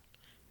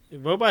 The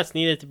robots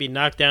needed to be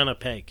knocked down a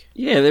peg.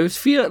 Yeah, it was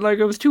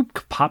too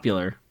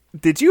popular.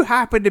 Did you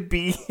happen to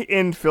be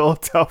in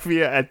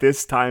Philadelphia at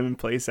this time and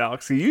place,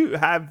 Alex? So you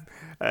have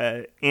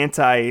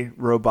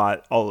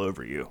anti-robot all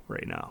over you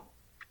right now.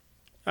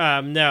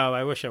 No,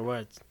 I wish I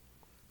was.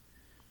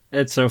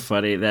 It's so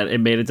funny that it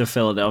made it to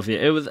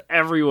Philadelphia. It was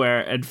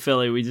everywhere in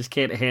Philly. We just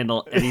can't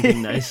handle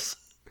anything nice.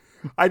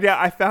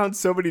 I found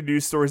so many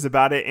news stories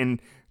about it, and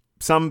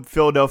some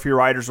Philadelphia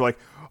writers were like,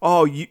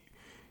 "Oh,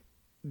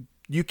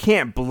 you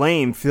can't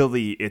blame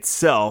Philly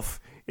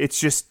itself. It's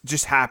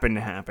just happened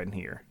to happen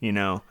here, you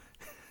know."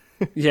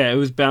 Yeah, it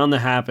was bound to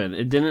happen.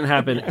 It didn't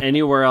happen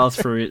anywhere else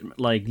for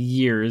like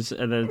years,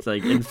 and then it's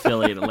like in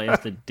Philly, and it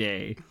lasted a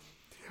day.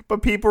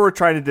 But people were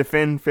trying to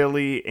defend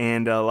Philly,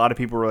 and a lot of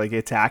people were like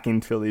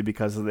attacking Philly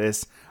because of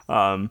this.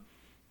 I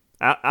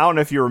don't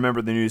know if you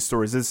remember the news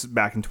stories. This is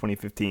back in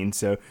 2015,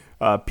 so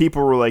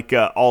people were like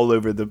all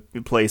over the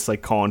place,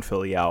 like calling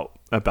Philly out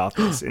about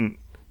this, and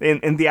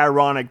the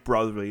ironic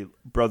brotherly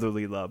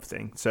love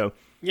thing. So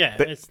yeah,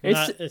 but it's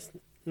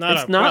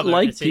not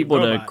like it's people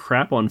to robot.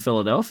 crap on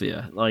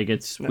Philadelphia. Like,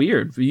 it's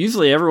weird.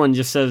 Usually everyone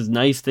just says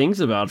nice things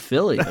about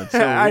Philly. That's so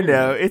I weird.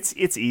 know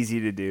it's easy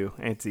to do.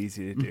 It's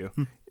easy to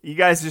do. You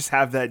guys just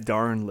have that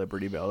darn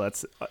Liberty Bell.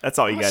 That's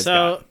all you guys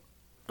got.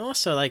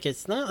 Also, like,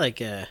 it's not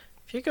like if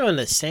you're going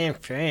to San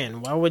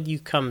Fran, why would you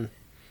come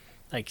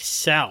like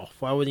south?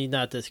 Why would you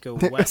not just go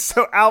west?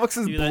 So Alex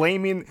is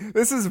blaming.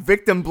 This is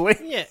victim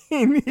blaming. Yeah.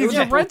 He was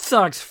a Red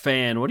Sox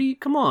fan.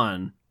 Come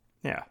on?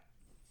 Yeah.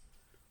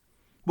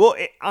 Well,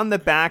 on the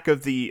back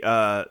of the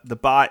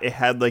bot, it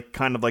had like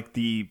kind of like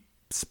the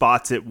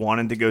spots it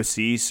wanted to go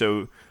see.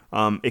 So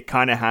it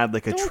kind of had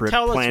like a trip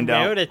planned out. Don't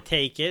tell us where to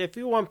take it. If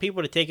you want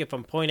people to take it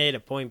from point A to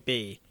point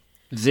B,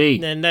 Z.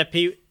 then let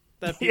people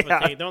take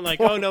it. Don't like,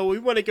 oh no, we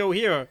want to go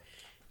here.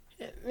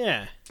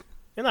 Yeah,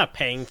 you're not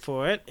paying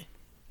for it.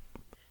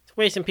 It's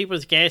wasting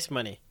people's gas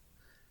money.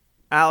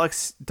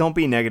 Alex, don't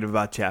be negative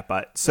about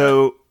Chatbot.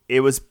 So it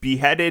was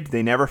beheaded.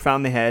 They never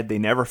found the head. They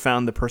never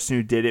found the person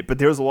who did it. But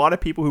there was a lot of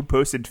people who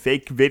posted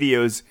fake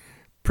videos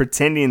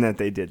pretending that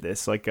they did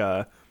this. Like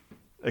a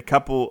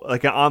couple,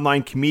 like an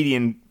online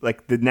comedian,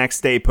 like the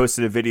next day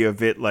posted a video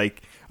of it,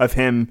 like of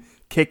him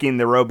kicking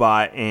the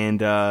robot,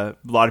 and a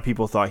lot of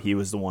people thought he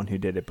was the one who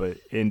did it, but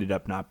it ended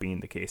up not being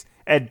the case.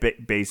 Ed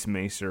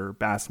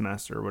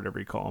Bassmaster, or whatever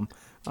you call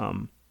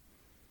him.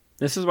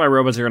 This is why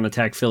robots are going to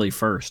attack Philly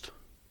first.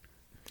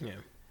 Yeah.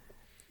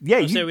 Yeah,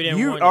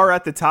 you are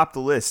at the top of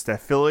the list.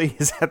 Philly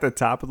is at the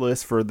top of the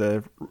list for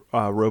the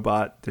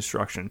robot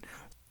destruction.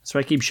 So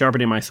I keep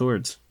sharpening my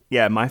swords.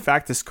 Yeah, my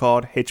fact is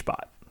called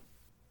Hitchbot.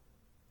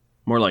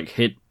 More like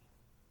hit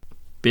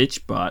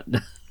bitch bot.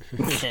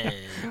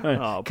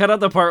 Oh. Cut out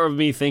the part of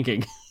me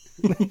thinking.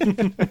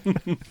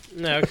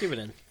 No, keep it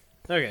in.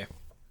 Okay.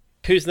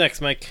 Who's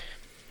next, Mike?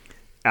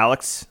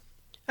 Alex.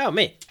 Oh,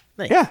 me.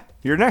 Nice. Yeah,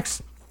 you're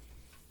next.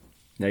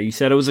 Now, you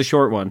said it was a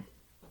short one.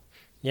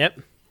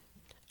 Yep.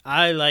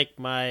 I like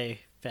my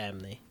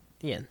family.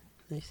 The end.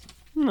 Nice.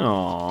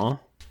 Aww.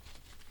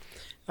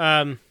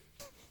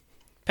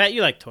 Pat,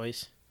 you like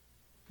toys.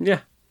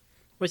 Yeah.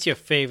 What's your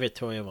favorite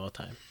toy of all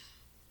time?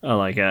 Oh,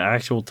 like an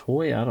actual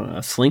toy? I don't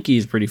know. Slinky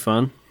is pretty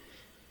fun.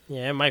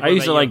 Yeah, Mike. I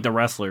used to like the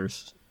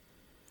wrestlers.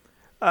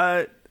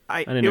 It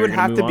would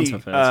have to be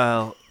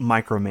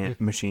micro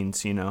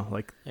machines, you know.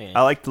 Like Yeah.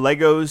 I like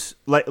Legos,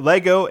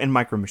 Lego and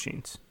micro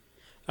machines.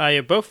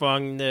 You're both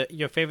wrong.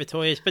 Your favorite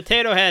toy is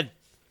Potato Head.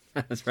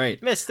 That's right.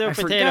 Mr. I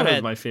Potato forgot it was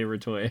Head. my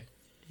favorite toy.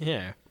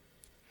 Yeah.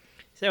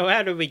 So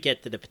how did we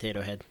get to the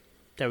Potato Head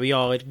that we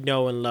all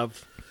know and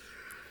love?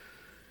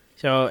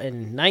 So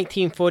in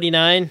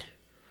 1949,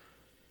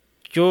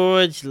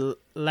 George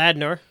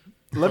Ladner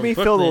Let me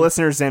fill the Brooklyn.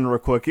 listeners in real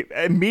quick.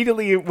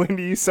 Immediately when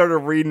you started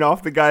reading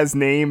off the guy's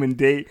name and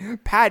date,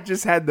 Pat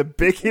just had the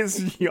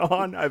biggest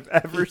yawn I've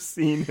ever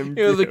seen him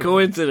It was do. a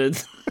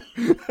coincidence.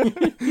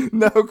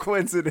 No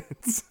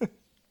coincidence.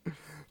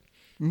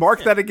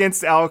 Mark that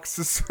against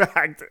Alex's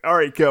fact. All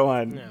right, go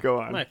on. No, Go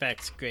on. My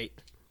fact's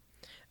great.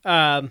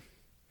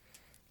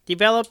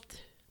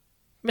 Developed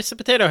Mr.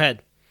 Potato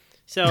Head.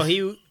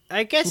 So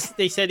I guess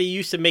they said he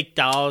used to make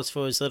dolls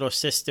for his little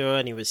sister,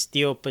 and he would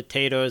steal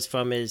potatoes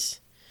from his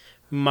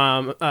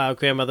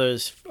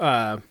grandmother's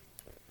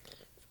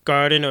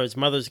garden or his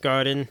mother's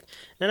garden.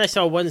 Then I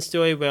saw one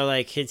story where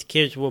like his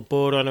kids were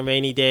bored on a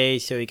rainy day,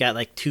 so he got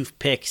like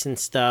toothpicks and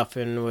stuff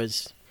and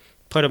was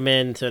put them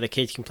in so the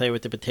kids can play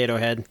with the potato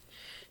head.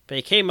 But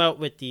he came out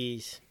with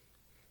the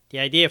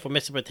idea for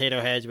Mr.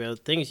 Potato Heads were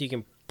things you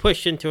can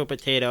push into a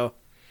potato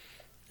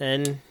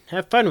and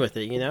have fun with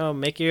it,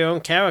 make your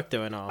own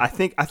character and all. I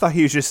thought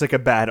he was just like a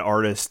bad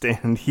artist,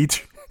 and he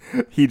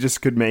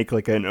just could make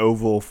like an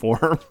oval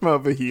form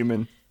of a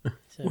human.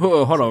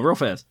 Whoa, hold on, real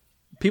fast.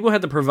 People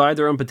had to provide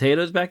their own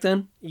potatoes back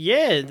then?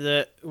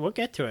 Yeah, we'll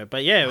get to it.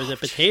 But yeah, it was a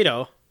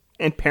potato.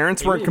 And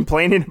parents weren't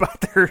complaining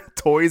about their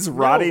toys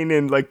rotting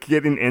and like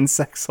getting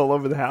insects all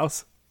over the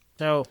house.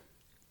 So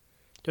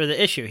there was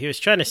an issue. He was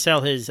trying to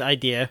sell his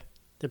idea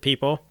to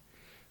people.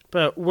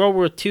 But World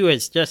War II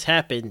has just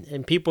happened,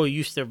 and people are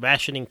used to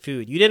rationing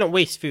food. You didn't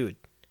waste food.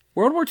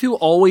 World War II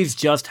always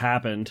just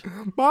happened.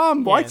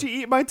 Mom, why'd you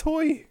eat my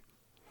toy?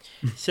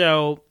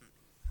 So,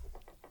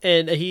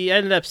 and he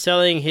ended up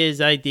selling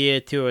his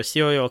idea to a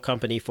cereal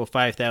company for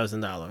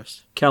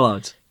 $5,000.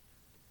 Kellogg's.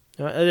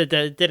 It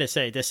didn't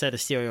say. It just said a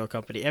cereal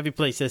company. Every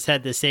place has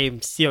had the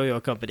same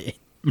cereal company.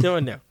 No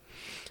one knew.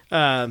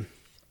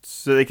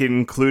 So they could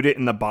include it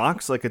in the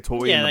box, like a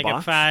toy in the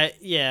box?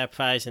 Yeah,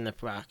 prize in the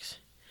box.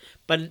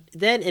 But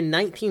then in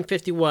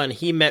 1951,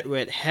 he met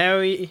with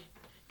Henry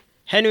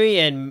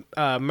and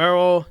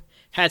Merle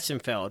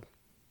Hatzenfeld.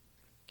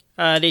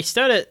 They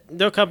started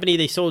their company.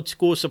 They sold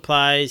school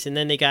supplies, and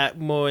then they got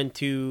more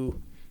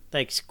into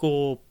like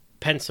school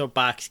pencil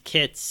box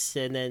kits,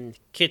 and then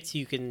kits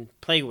you can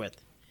play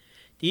with.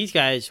 These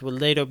guys will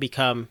later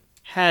become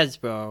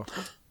Hasbro.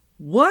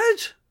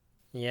 What?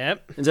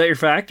 Yep. Is that your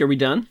fact? Are we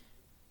done?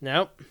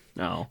 Nope.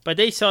 No. But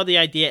they saw the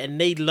idea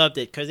and they loved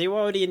it because they were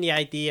already in the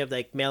idea of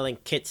like mailing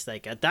kits,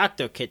 like a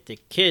doctor kit to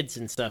kids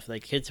and stuff,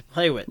 like kids to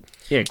play with.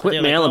 Yeah,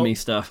 quit mailing me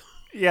stuff.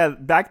 Yeah,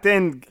 back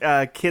then,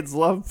 kids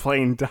loved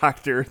playing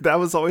doctor. That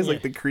was always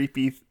like the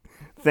creepy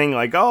thing.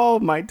 Like, oh, I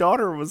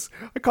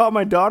caught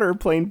my daughter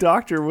playing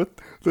doctor with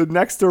the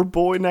next door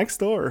boy next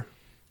door.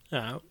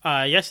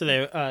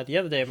 The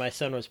other day, my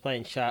son was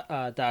playing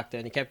doctor,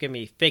 and he kept giving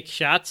me fake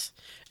shots,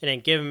 and then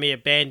giving me a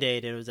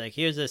Band-Aid, and it was like,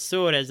 here's a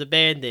sword as a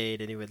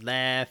Band-Aid, and he would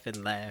laugh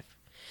and laugh.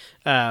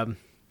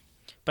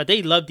 But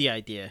they loved the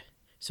idea.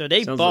 So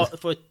they bought,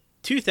 for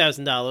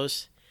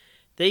 $2,000,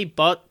 they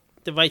bought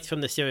the rights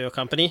from the cereal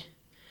company,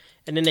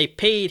 and then they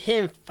paid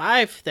him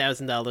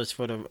 $5,000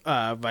 for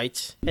the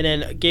rights, and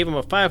then gave him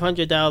a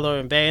 $500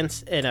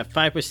 advance and a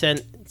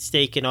 5%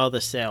 stake in all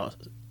the sales.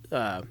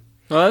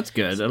 Well, that's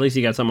good. At least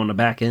you got some on the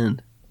back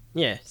end.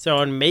 Yeah, so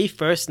on May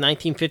 1st,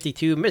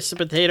 1952, Mr.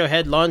 Potato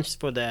Head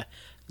launched for the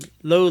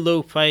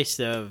low price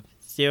of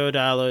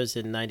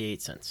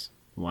 $0.98.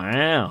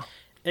 Wow.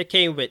 It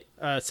came with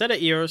a set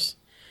of ears,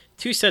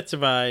 2 sets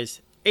of eyes,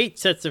 8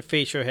 sets of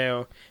facial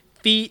hair,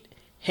 feet,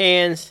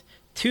 hands,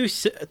 3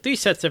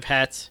 sets of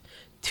hats,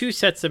 2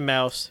 sets of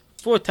mouths,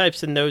 4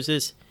 types of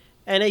noses,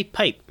 and a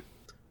pipe.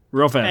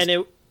 Real fast.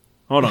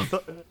 Hold on.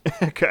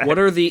 Okay. What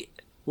are the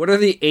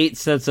 8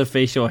 sets of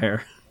facial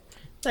hair?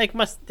 Like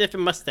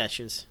different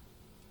mustaches.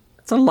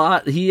 That's a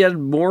lot. He had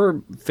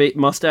more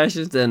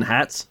mustaches than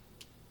hats.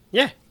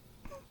 Yeah.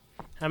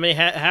 How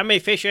many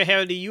facial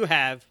hair do you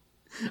have?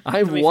 I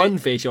have 1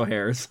 facial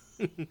hairs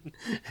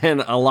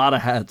and a lot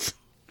of hats.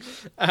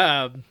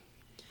 Well,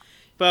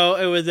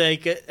 it was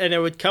like, and it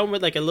would come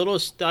with like a little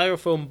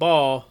styrofoam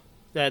ball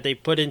that they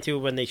put into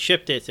when they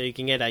shipped it, so you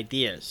can get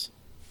ideas.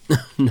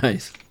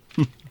 Nice.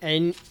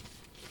 And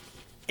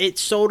it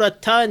sold a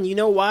ton. You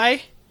know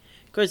why?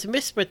 Because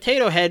Miss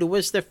Potato Head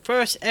was the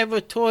first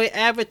ever toy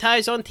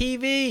advertised on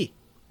TV.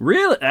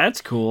 Really?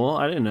 That's cool.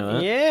 I didn't know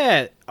that.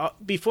 Yeah.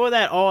 Before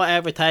that, all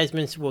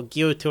advertisements were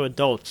geared to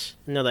adults.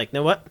 And they're like,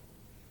 know what?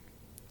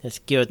 Let's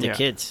gear it to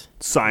kids.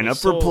 Sign up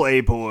for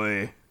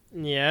Playboy.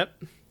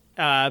 Yep.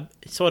 It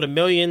sold 1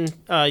 million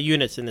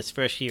units in its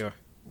first year.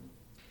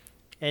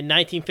 In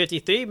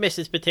 1953,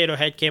 Mrs. Potato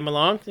Head came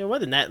along. It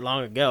wasn't that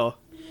long ago.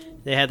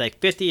 They had like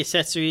 50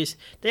 accessories.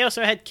 They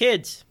also had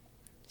kids.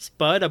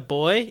 Spud, a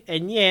boy,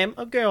 and Yam,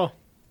 a girl.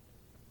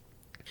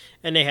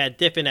 And they had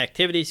different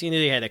activities.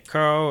 They had a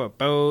car, a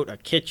boat, a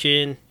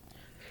kitchen,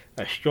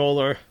 a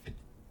stroller.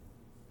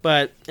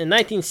 But in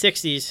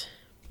 1960s,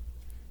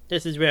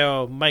 this is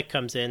where Mike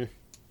comes in.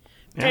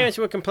 Parents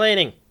were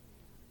complaining.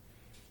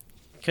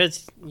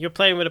 Because you're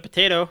playing with a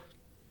potato,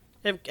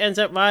 it ends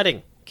up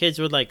rotting. Kids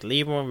would like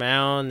leave them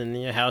around,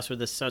 and your house would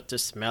just start to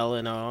smell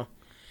and all.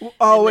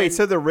 Oh, And wait, then-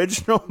 so the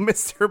original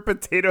Mr.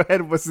 Potato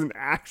Head was an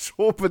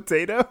actual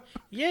potato?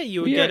 Yeah,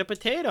 you would Yeah. get a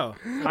potato.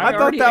 I thought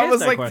already that asked was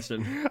that like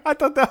question. I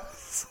thought that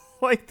was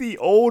like the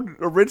old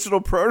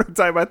original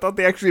prototype. I thought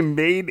they actually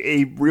made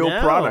a real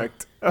No.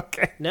 product.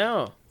 Okay.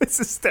 No. This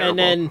is terrible. And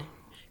then,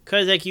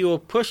 because like you were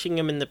pushing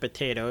them in the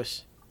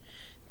potatoes,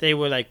 they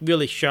were like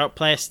really sharp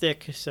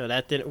plastic, so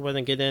that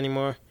wasn't good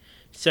anymore.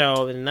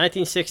 So in the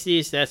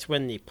 1960s, that's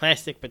when the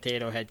plastic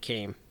potato head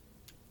came.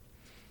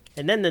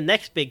 And then the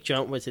next big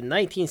jump was in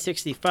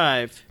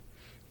 1965,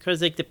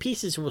 because like the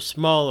pieces were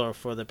smaller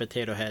for the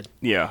potato head.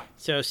 yeah.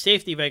 So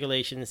safety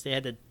regulations, they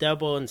had to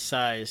double in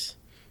size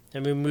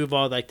and remove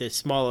all like the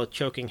smaller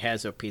choking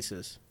hazard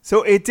pieces.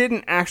 So it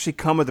didn't actually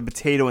come with a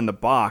potato in the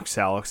box,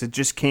 Alex. It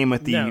just came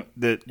with the No.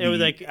 the, It was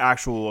the like-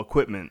 actual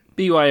equipment.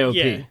 BYOP.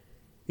 Yeah.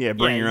 Yeah,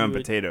 bring Yeah, your you own would-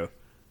 potato.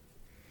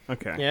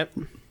 Okay. Yep.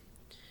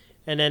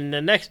 And then the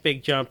next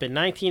big jump in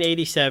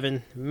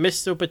 1987,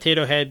 Mr.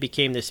 Potato Head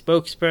became the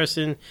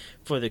spokesperson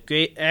for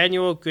the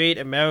annual Great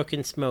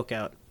American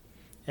Smokeout,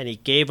 and he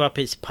gave up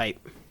his pipe.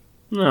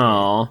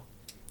 Aw.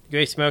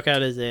 Great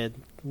Smokeout is a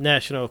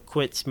national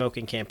quit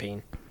smoking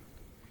campaign.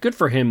 Good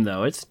for him,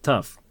 though. It's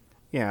tough.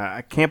 Yeah,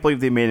 I can't believe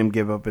they made him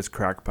give up his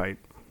crack pipe.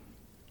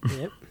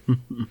 Yep.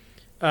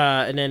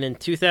 And then in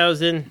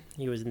 2000,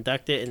 he was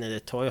inducted into the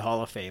Toy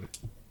Hall of Fame.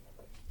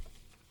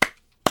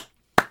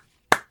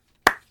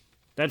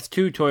 That's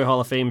 2 Toy Hall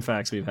of Fame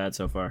facts we've had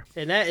so far.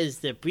 And that is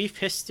the brief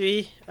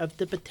history of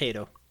the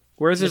potato.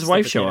 Where does his Mr.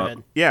 wife show Potato up?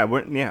 Head.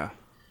 Yeah, yeah.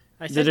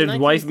 I said Did his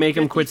wife make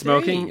him quit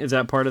 1953. smoking? Is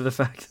that part of the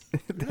fact?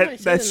 No, I said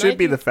That in should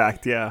be 19 the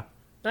fact, yeah.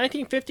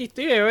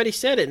 1953, I already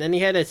said it. And then he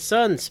had a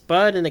son,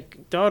 Spud, and a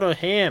daughter,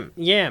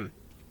 Yam.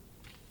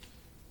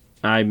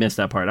 I missed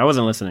that part. I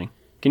wasn't listening.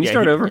 Can you Yeah,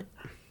 start he- over?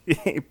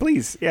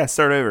 Please, yeah,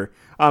 start over.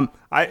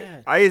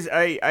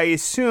 I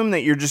assume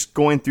that you're just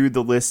going through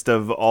the list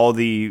of all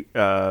the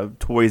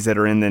toys that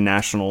are in the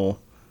national,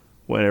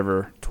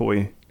 whatever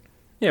toy.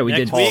 Yeah, we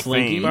Next did week,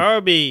 Slinky.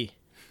 Barbie.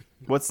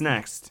 What's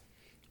next?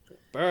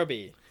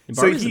 Barbie.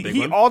 So Barbie's a he, big he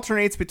one.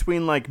 alternates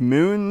between like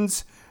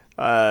moons,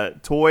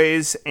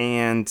 toys,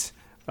 and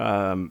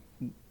the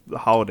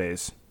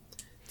holidays.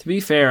 To be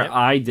fair,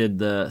 I did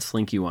the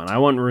Slinky one. I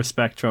want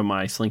respect from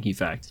my Slinky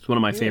fact. It's one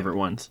of my favorite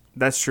ones.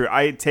 That's true.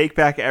 I take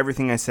back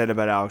everything I said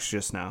about Alex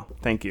just now.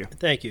 Thank you.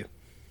 Thank you.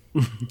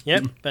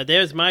 Yep, but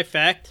there's my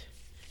fact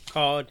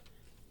called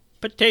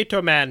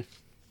Potato Man.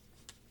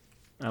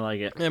 I like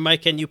it. And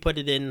Mike, can you put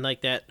it in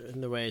like that in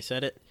the way I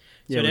said it?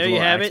 Yeah, So with there a you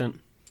little have accent.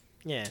 it.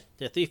 Yeah,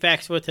 the 3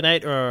 facts for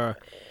tonight are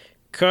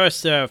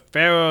Curse of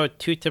Pharaoh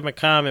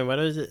Tutankhamun. What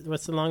is it?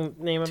 What's the long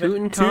name of it?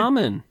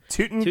 Tutankhamun.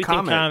 Tutankhamun.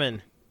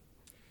 Tutankhamun.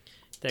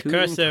 The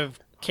Curse of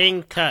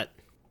King Tut.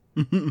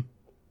 And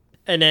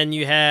then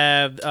you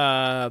have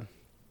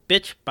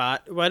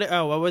Bitchbot.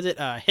 What was it?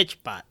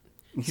 Hitchbot.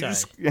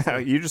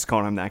 You just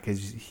called him that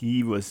because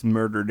he was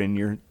murdered in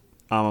your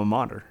alma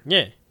mater.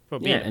 Yeah, for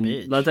being Yeah, a and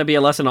bitch. let that be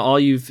a lesson to all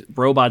you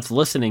robots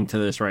listening to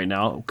this right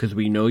now, because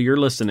we know you're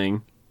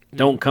listening.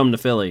 Don't come to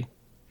Philly.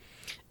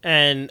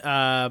 And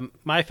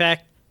my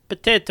fact,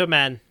 Potato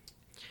Man.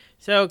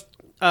 So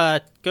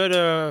go to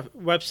our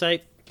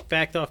website,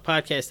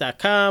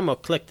 factoffpodcast.com, or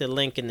click the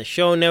link in the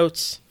show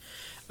notes.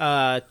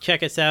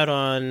 Check us out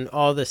on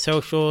all the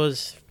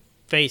socials,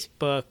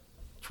 Facebook,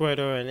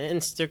 Twitter, and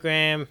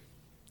Instagram.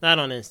 Not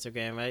on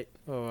Instagram, right?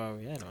 Or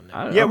I don't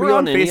know. Yeah, Are we we're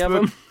on any of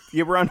Facebook. them?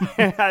 Yeah, we're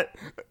on.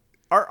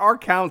 Our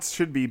accounts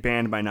should be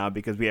banned by now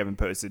because we haven't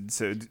posted.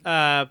 So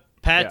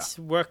Pat's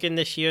working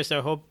this year,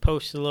 so he'll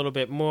post a little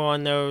bit more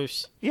on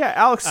those. yeah,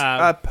 Alex,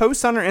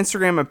 post on our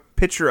Instagram a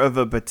picture of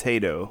a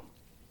potato.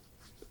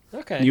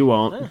 Okay. You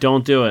won't.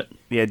 Don't do it.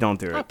 Yeah, don't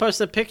do I'll it. post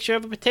a picture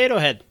of a potato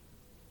head.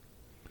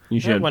 You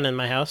I have should. one in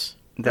my house.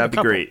 That'd be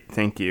couple. great.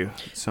 Thank you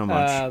so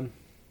much. Um,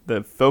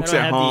 The folks I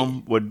don't at have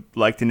home would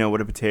like to know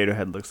what a potato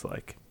head looks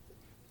like.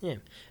 yeah.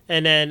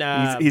 And then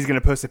He's going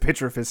to post a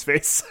picture of his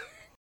face.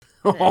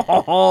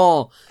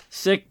 Oh,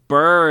 sick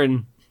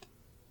burn.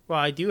 well,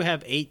 I do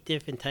have 8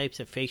 different types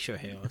of facial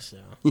hair, so.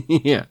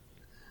 Yeah.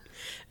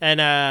 And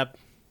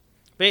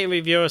rate and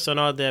review us on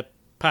all the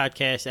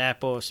podcasts,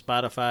 Apple,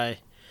 Spotify.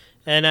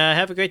 And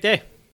have a great day.